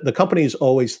 right? The company is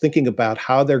always thinking about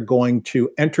how they're going to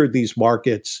enter these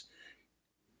markets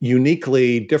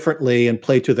uniquely, differently, and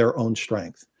play to their own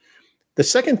strength. The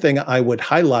second thing I would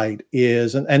highlight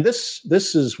is, and this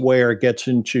is where it gets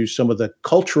into some of the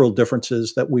cultural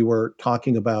differences that we were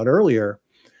talking about earlier.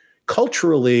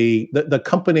 Culturally, the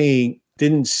company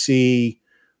didn't see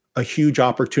a huge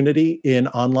opportunity in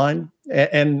online,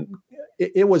 and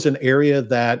it was an area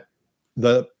that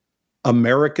the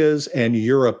Americas and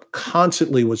Europe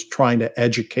constantly was trying to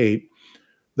educate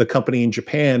the company in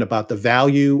Japan about the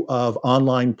value of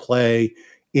online play,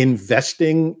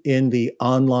 investing in the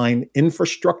online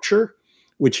infrastructure,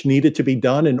 which needed to be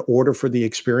done in order for the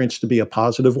experience to be a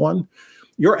positive one.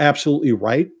 You're absolutely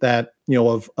right that,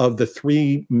 of the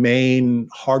three main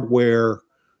hardware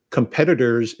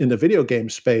competitors in the video game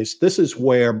space, this is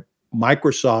where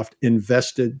Microsoft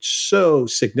invested so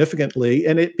significantly,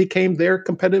 and it became their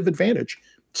competitive advantage.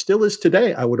 Still is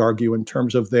today, I would argue, in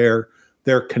terms of their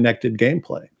connected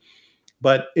gameplay.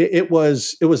 But it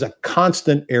was a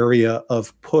constant area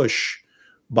of push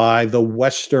by the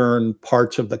Western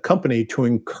parts of the company to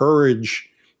encourage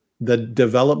the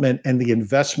development and the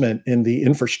investment in the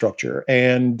infrastructure,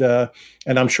 and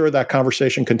I'm sure that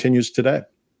conversation continues today.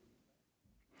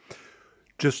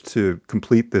 Just to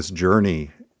complete this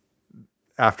journey,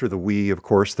 after the Wii, of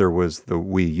course, there was the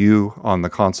Wii U on the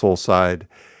console side,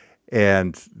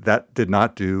 and that did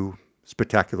not do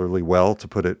spectacularly well, to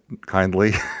put it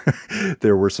kindly.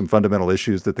 There were some fundamental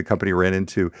issues that the company ran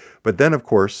into. But then, of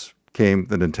course, came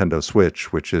the Nintendo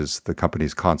Switch, which is the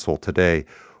company's console today.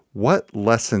 What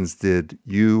lessons did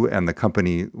you and the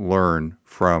company learn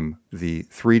from the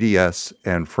 3DS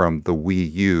and from the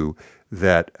Wii U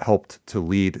that helped to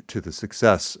lead to the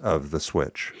success of the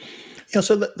Switch?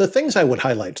 So the things I would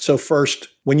highlight. So first,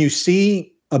 when you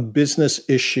see a business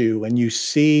issue and you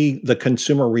see the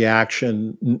consumer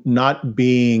reaction not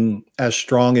being as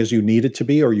strong as you need it to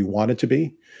be or you want it to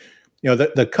be,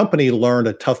 the company learned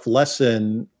a tough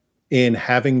lesson in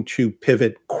having to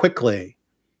pivot quickly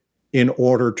in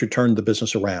order to turn the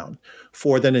business around.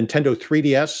 For the Nintendo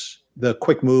 3DS, the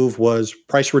quick move was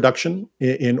price reduction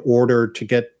in order to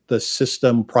get the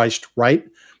system priced right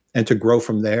and to grow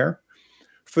from there.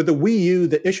 For the Wii U,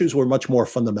 the issues were much more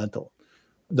fundamental.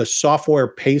 The software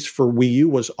pace for Wii U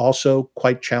was also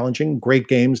quite challenging. Great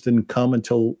games didn't come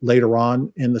until later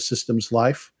on in the system's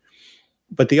life.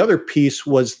 But the other piece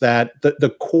was that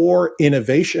the core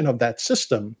innovation of that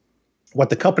system, what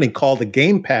the company called a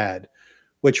gamepad,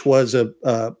 which was a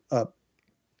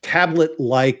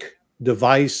tablet-like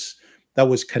device that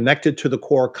was connected to the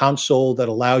core console that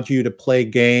allowed you to play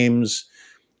games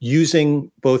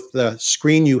using both the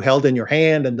screen you held in your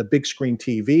hand and the big screen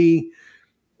TV.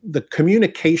 The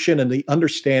communication and the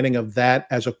understanding of that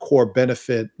as a core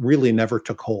benefit really never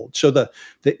took hold. So the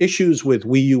issues with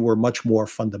Wii U were much more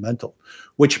fundamental,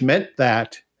 which meant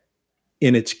that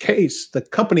in its case, the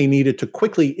company needed to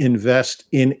quickly invest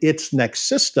in its next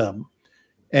system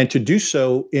and to do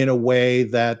so in a way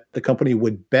that the company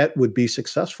would bet would be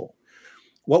successful.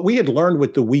 What we had learned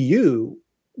with the Wii U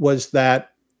was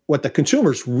that what the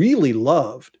consumers really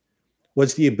loved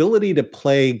was the ability to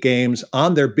play games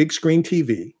on their big screen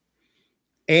TV.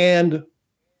 And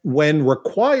when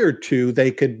required to,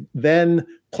 they could then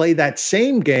play that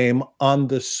same game on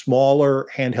the smaller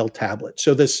handheld tablet.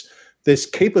 So this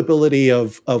capability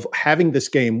of having this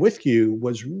game with you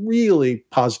was really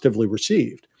positively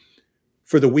received.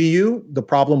 For the Wii U, the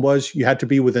problem was you had to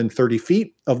be within 30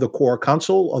 feet of the core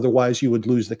console, otherwise you would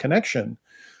lose the connection.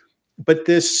 But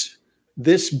this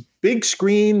big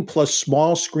screen plus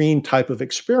small screen type of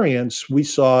experience we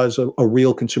saw as a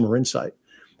real consumer insight.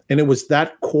 And it was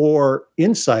that core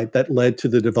insight that led to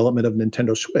the development of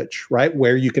Nintendo Switch, right?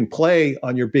 Where you can play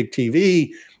on your big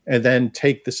TV and then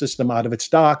take the system out of its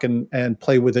dock and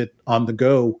play with it on the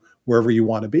go wherever you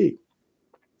want to be.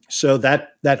 So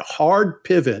that hard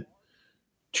pivot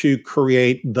to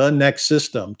create the next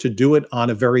system, to do it on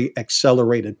a very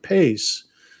accelerated pace,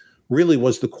 really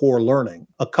was the core learning.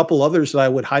 A couple others that I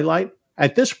would highlight.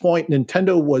 At this point,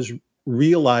 Nintendo was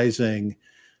realizing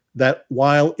that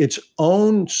while its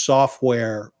own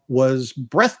software was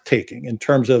breathtaking in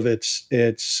terms of its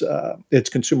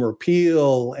consumer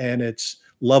appeal and its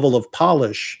level of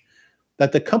polish,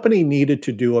 that the company needed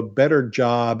to do a better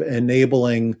job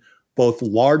enabling both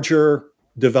larger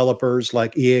developers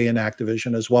like EA and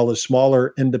Activision, as well as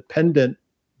smaller independent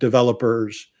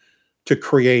developers to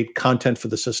create content for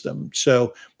the system.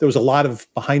 So there was a lot of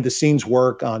behind the scenes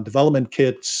work on development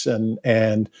kits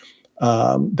and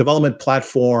development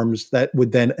platforms that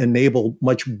would then enable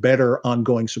much better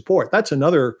ongoing support. That's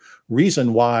another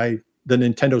reason why the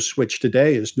Nintendo Switch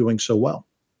today is doing so well.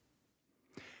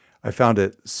 I found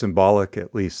it symbolic,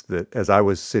 at least, that as I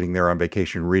was sitting there on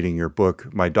vacation reading your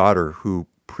book, my daughter, who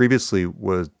previously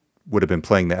would have been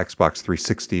playing the Xbox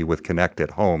 360 with Kinect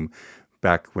at home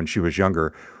back when she was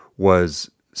younger, was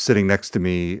sitting next to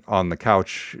me on the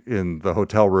couch in the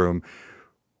hotel room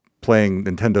playing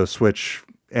Nintendo Switch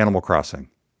Animal Crossing,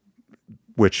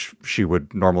 which she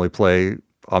would normally play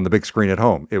on the big screen at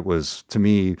home. It was, to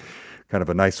me, kind of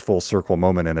a nice full circle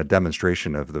moment and a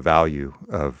demonstration of the value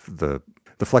of the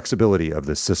flexibility of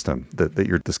this system that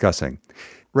you're discussing.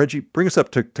 Reggie, bring us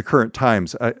up to current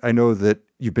times. I know that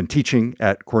you've been teaching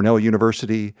at Cornell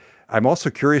University. I'm also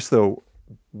curious, though,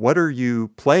 what are you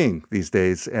playing these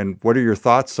days, and what are your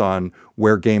thoughts on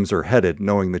where games are headed,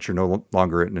 knowing that you're no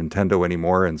longer at Nintendo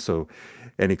anymore, and so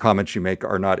any comments you make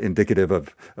are not indicative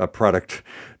of a product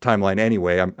timeline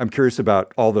anyway. I'm curious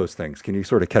about all those things. Can you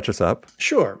sort of catch us up?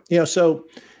 Sure.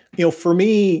 For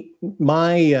me,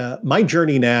 my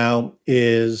journey now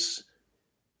is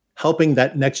helping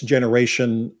that next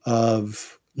generation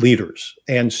of leaders.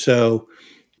 And so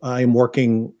I'm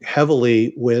working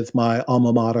heavily with my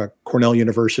alma mater, Cornell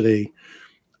University.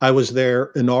 I was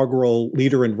their inaugural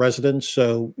leader in residence,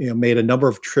 so made a number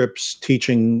of trips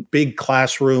teaching big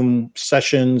classroom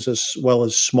sessions as well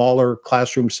as smaller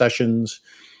classroom sessions,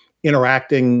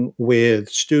 interacting with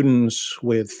students,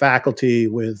 with faculty,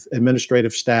 with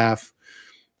administrative staff.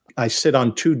 I sit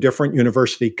on 2 different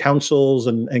university councils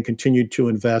and continued to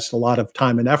invest a lot of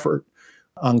time and effort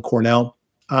on Cornell.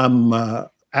 I'm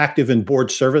active in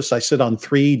board service. I sit on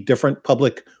 3 different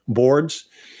public boards,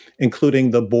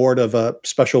 including the board of a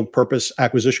special purpose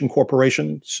acquisition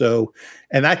corporation.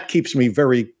 And that keeps me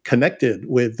very connected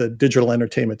with the digital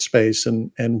entertainment space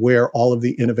and where all of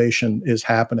the innovation is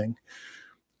happening.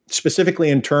 Specifically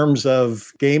in terms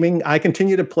of gaming, I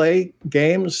continue to play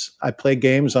games. I play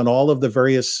games on all of the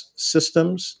various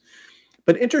systems.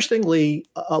 But interestingly,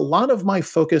 a lot of my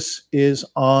focus is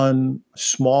on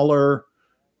smaller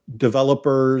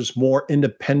developers, more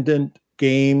independent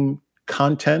game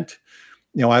content.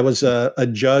 I was a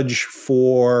judge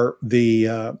for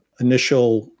the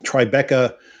initial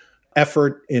Tribeca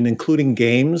effort in including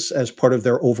games as part of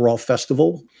their overall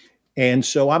festival. And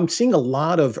so I'm seeing a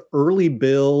lot of early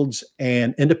builds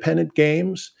and independent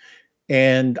games.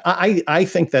 And I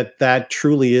think that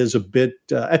truly is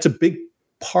that's a big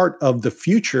part of the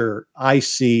future I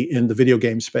see in the video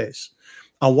game space.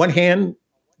 On one hand,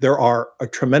 there are a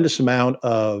tremendous amount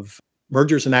of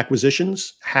mergers and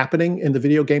acquisitions happening in the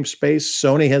video game space.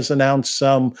 Sony has announced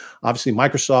some. Obviously,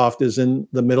 Microsoft is in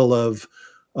the middle of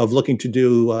looking to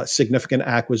do a significant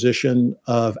acquisition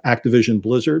of Activision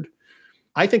Blizzard.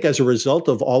 I think as a result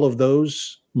of all of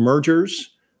those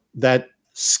mergers, that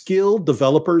skilled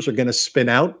developers are going to spin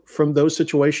out from those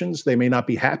situations. They may not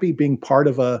be happy being part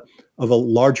of a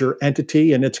larger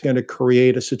entity, and it's going to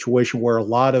create a situation where a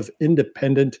lot of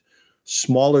independent,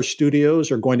 smaller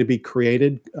studios are going to be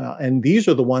created. And these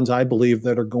are the ones I believe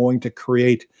that are going to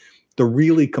create the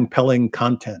really compelling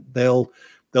content. They'll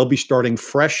be starting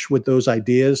fresh with those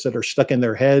ideas that are stuck in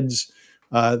their heads.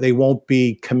 They won't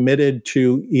be committed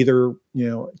to either,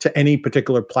 to any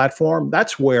particular platform.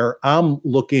 That's where I'm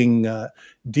looking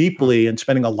deeply and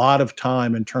spending a lot of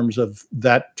time in terms of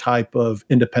that type of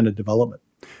independent development.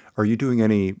 Are you doing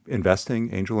any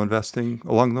angel investing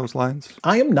along those lines?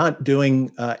 I am not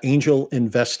doing angel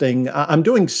investing. I'm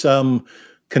doing some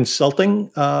consulting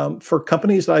for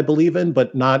companies that I believe in,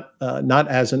 but not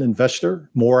as an investor,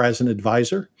 more as an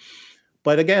advisor.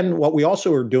 But again, what we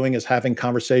also are doing is having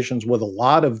conversations with a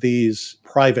lot of these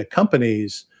private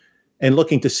companies and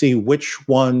looking to see which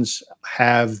ones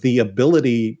have the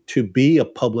ability to be a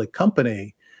public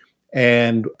company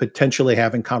and potentially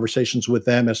having conversations with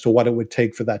them as to what it would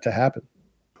take for that to happen.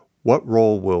 What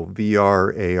role will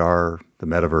VR, AR, the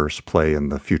metaverse play in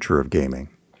the future of gaming?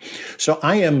 So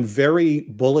I am very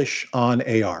bullish on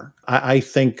AR. I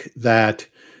think that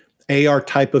AR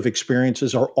type of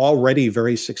experiences are already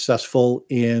very successful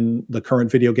in the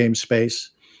current video game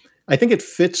space. I think it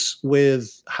fits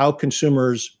with how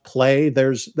consumers play.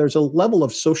 There's a level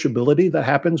of sociability that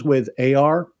happens with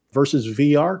AR versus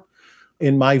VR,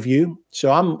 in my view.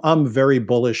 So I'm very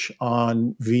bullish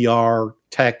on VR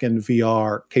tech and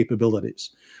VR capabilities.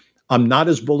 I'm not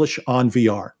as bullish on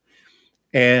VR.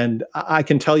 And I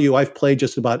can tell you, I've played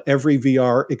just about every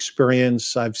VR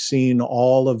experience. I've seen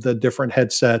all of the different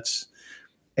headsets,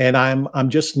 and I'm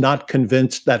just not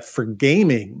convinced that for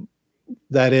gaming,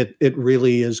 that it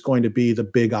really is going to be the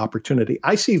big opportunity.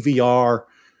 I see VR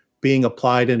being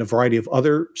applied in a variety of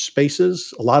other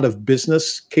spaces. A lot of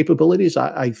business capabilities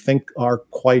I think are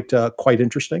quite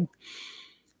interesting.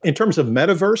 In terms of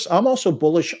metaverse, I'm also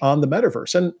bullish on the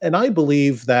metaverse, and I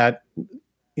believe that,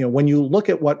 when you look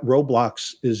at what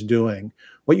Roblox is doing,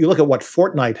 what you look at what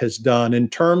Fortnite has done in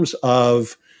terms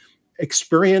of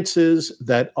experiences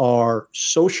that are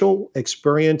social,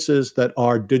 experiences that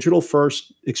are digital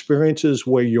first, experiences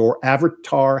where your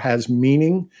avatar has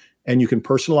meaning and you can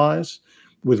personalize.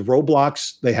 With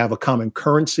Roblox, they have a common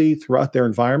currency throughout their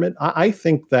environment. I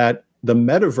think that the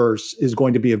metaverse is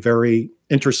going to be a very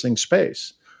interesting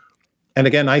space. And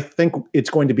again, I think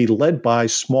it's going to be led by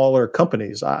smaller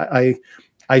companies.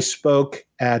 I spoke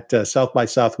at South by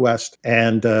Southwest,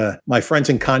 and my friends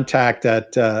in contact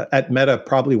at Meta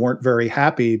probably weren't very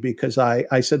happy because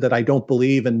I said that I don't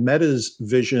believe in Meta's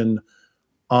vision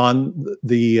on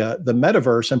the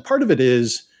metaverse. And part of it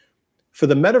is, for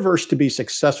the metaverse to be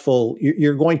successful,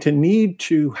 you're going to need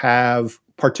to have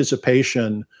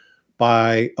participation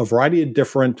by a variety of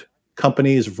different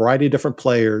companies, a variety of different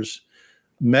players.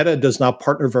 Meta does not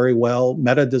partner very well.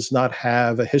 Meta does not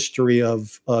have a history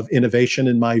of innovation,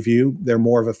 in my view. They're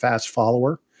more of a fast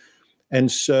follower.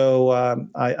 And so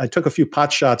I took a few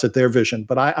pot shots at their vision,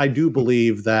 but I do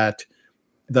believe that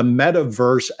the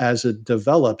metaverse as it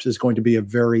develops is going to be a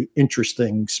very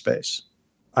interesting space.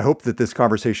 I hope that this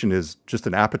conversation is just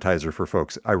an appetizer for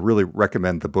folks. I really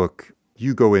recommend the book.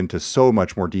 You go into so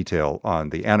much more detail on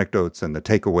the anecdotes and the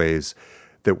takeaways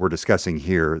that we're discussing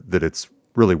here that it's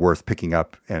really worth picking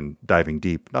up and diving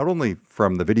deep, not only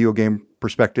from the video game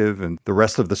perspective and the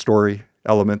rest of the story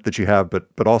element that you have,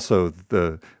 but also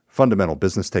the fundamental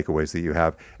business takeaways that you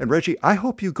have. And Reggie, I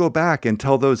hope you go back and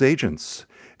tell those agents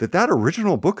that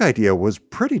original book idea was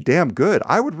pretty damn good.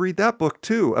 I would read that book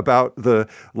too, about the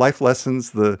life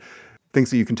lessons, the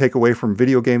things that you can take away from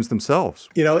video games themselves.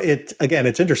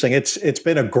 It's interesting. It's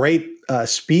been a great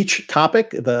speech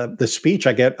topic. The speech,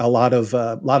 I get a lot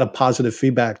of positive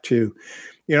feedback too.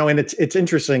 And it's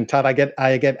interesting, Todd. I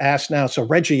get asked now. So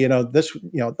Reggie,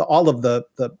 all of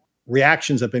the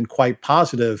reactions have been quite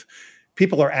positive.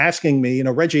 People are asking me,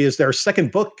 Reggie, is there a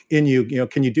second book in you?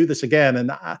 Can you do this again?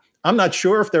 And I'm not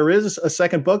sure if there is a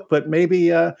second book, but maybe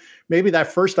that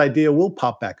first idea will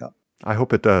pop back up. I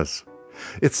hope it does.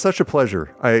 It's such a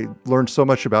pleasure. I learned so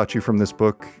much about you from this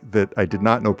book that I did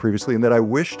not know previously and that I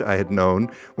wished I had known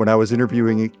when I was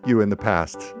interviewing you in the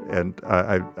past. And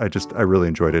I really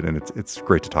enjoyed it. And it's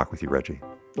great to talk with you, Reggie.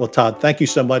 Well, Todd, thank you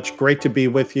so much. Great to be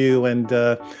with you, and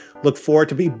look forward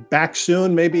to be back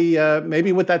soon, maybe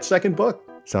with that second book.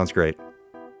 Sounds great.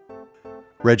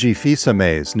 Reggie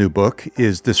Fils-Aimé's new book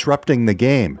is Disrupting the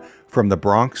Game, From the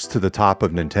Bronx to the Top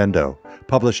of Nintendo,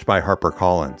 published by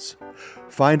HarperCollins.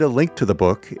 Find a link to the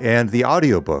book and the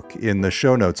audiobook in the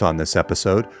show notes on this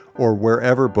episode or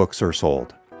wherever books are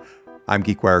sold. I'm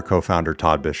GeekWire co-founder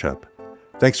Todd Bishop.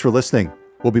 Thanks for listening.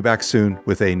 We'll be back soon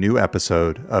with a new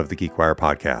episode of the GeekWire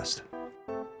podcast.